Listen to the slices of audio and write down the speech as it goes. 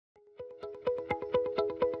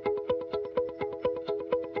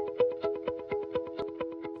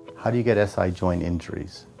How do you get SI joint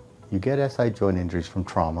injuries? You get SI joint injuries from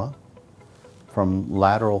trauma, from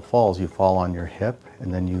lateral falls. You fall on your hip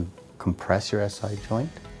and then you compress your SI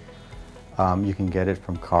joint. You can get it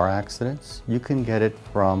from car accidents. You can get it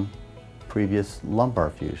from previous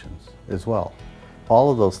lumbar fusions as well.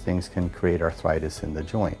 All of those things can create arthritis in the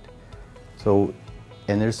joint.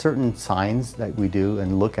 And there's certain signs that we do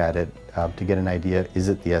and look at it to get an idea, is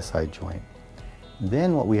it the SI joint?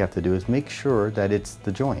 Then what we have to do is make sure that it's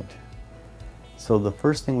the joint. So the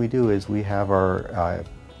first thing we do is we have our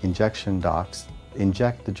injection docs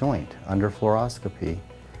inject the joint under fluoroscopy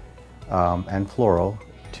and fluoro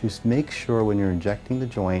to make sure when you're injecting the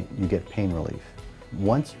joint you get pain relief.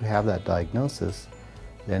 Once you have that diagnosis,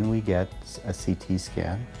 then we get a CT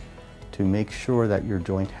scan to make sure that your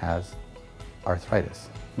joint has arthritis.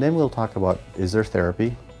 Then we'll talk about, is there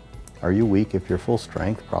therapy? Are you weak? If you're full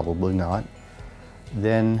strength, probably not.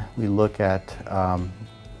 Then we look at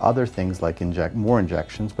other things like more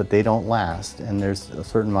injections, but they don't last, and there's a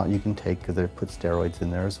certain amount you can take because they put steroids in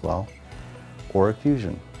there as well, or a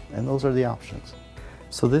fusion, and those are the options.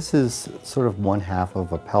 So this is sort of one half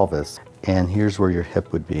of a pelvis, and here's where your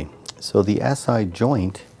hip would be. So the SI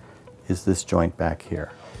joint is this joint back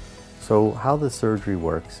here. So how the surgery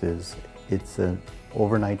works is it's an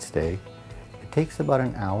overnight stay. It takes about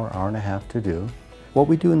an hour, hour and a half to do. What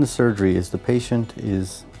we do in the surgery is the patient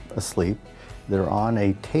is asleep. They're on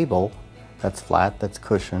a table that's flat, that's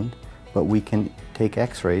cushioned, but we can take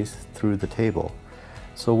x-rays through the table.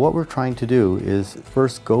 So what we're trying to do is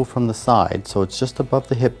first go from the side, so it's just above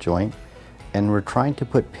the hip joint, and we're trying to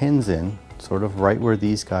put pins in, sort of right where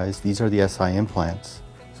these are the SI implants.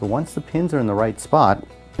 So once the pins are in the right spot,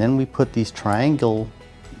 then we put these triangular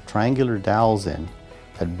dowels in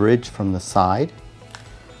that bridge from the side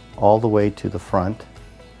all the way to the front,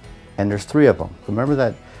 and there's 3 of them. Remember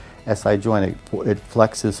that SI joint, it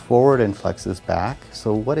flexes forward and flexes back,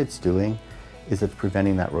 so what it's doing is it's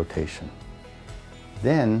preventing that rotation.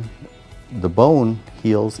 Then the bone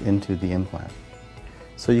heals into the implant.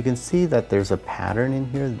 So you can see that there's a pattern in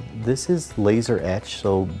here. This is laser etched,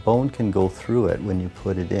 so bone can go through it when you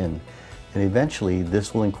put it in, and eventually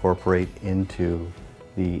this will incorporate into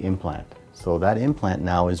the implant. So that implant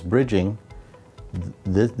now is bridging,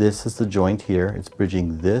 this is the joint here, it's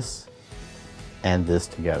bridging this and this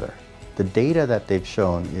together. The data that they've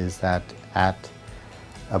shown is that at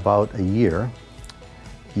about a year,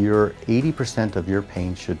 your 80% of your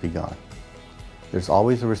pain should be gone. There's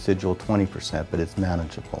always a residual 20%, but it's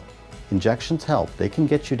manageable. Injections help. They can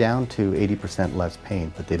get you down to 80% less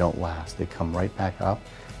pain, but they don't last. They come right back up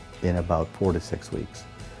in about 4 to 6 weeks.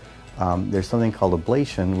 There's something called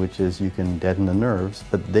ablation, which is you can deaden the nerves,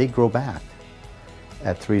 but they grow back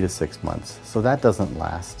at 3 to 6 months. So that doesn't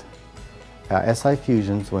last. SI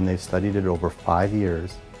fusions, when they've studied it over 5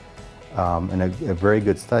 years, and a very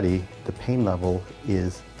good study, the pain level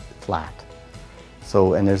is flat.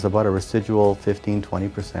 So, and there's about a residual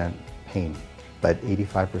 15–20% pain, but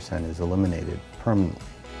 85% is eliminated permanently.